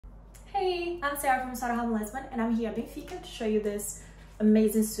Hey, I'm Sarah from Spotahome, Lisbon, and I'm here at Benfica to show you this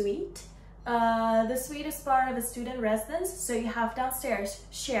amazing suite. The suite is part of a student residence, so you have downstairs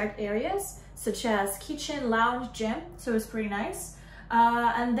shared areas such as kitchen, lounge, gym, so it's pretty nice.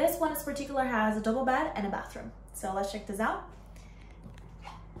 And this one in particular has a double bed and a bathroom. So let's check this out.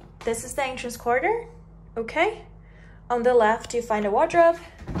 This is the entrance corridor, okay? On the left, you find a wardrobe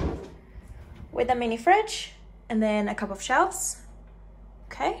with a mini fridge and then a couple of shelves,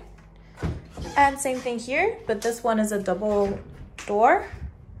 okay? And same thing here, but this one is a double door.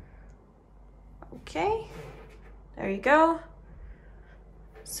 Okay, there you go.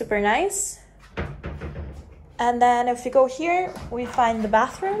 Super nice. And then if you go here, we find the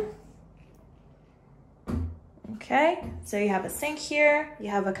bathroom. Okay, so you have a sink here, you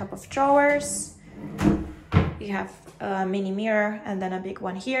have a couple of drawers, you have a mini mirror and then a big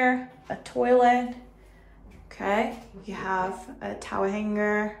one here, a toilet. Okay, you have a towel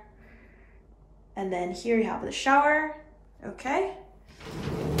hanger. And then here you have the shower, okay?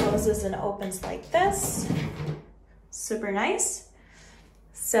 Closes and opens like this. Super nice.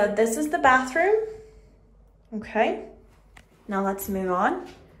 So this is the bathroom, okay? Now let's move on.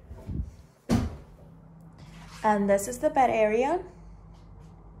 And this is the bed area.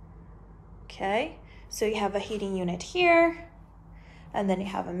 Okay, so you have a heating unit here, and then you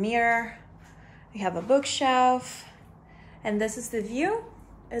have a mirror, you have a bookshelf, and this is the view,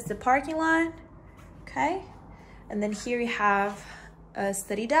 it's the parking lot. Okay, and then here you have a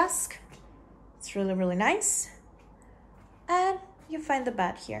study desk. It's really nice. And you find the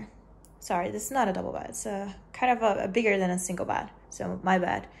bed here. Sorry, this is not a double bed. It's kind of a bigger than a single bed, so my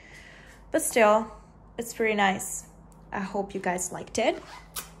bed. But still, it's pretty nice. I hope you guys liked it.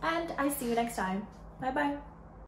 And I see you next time. Bye bye.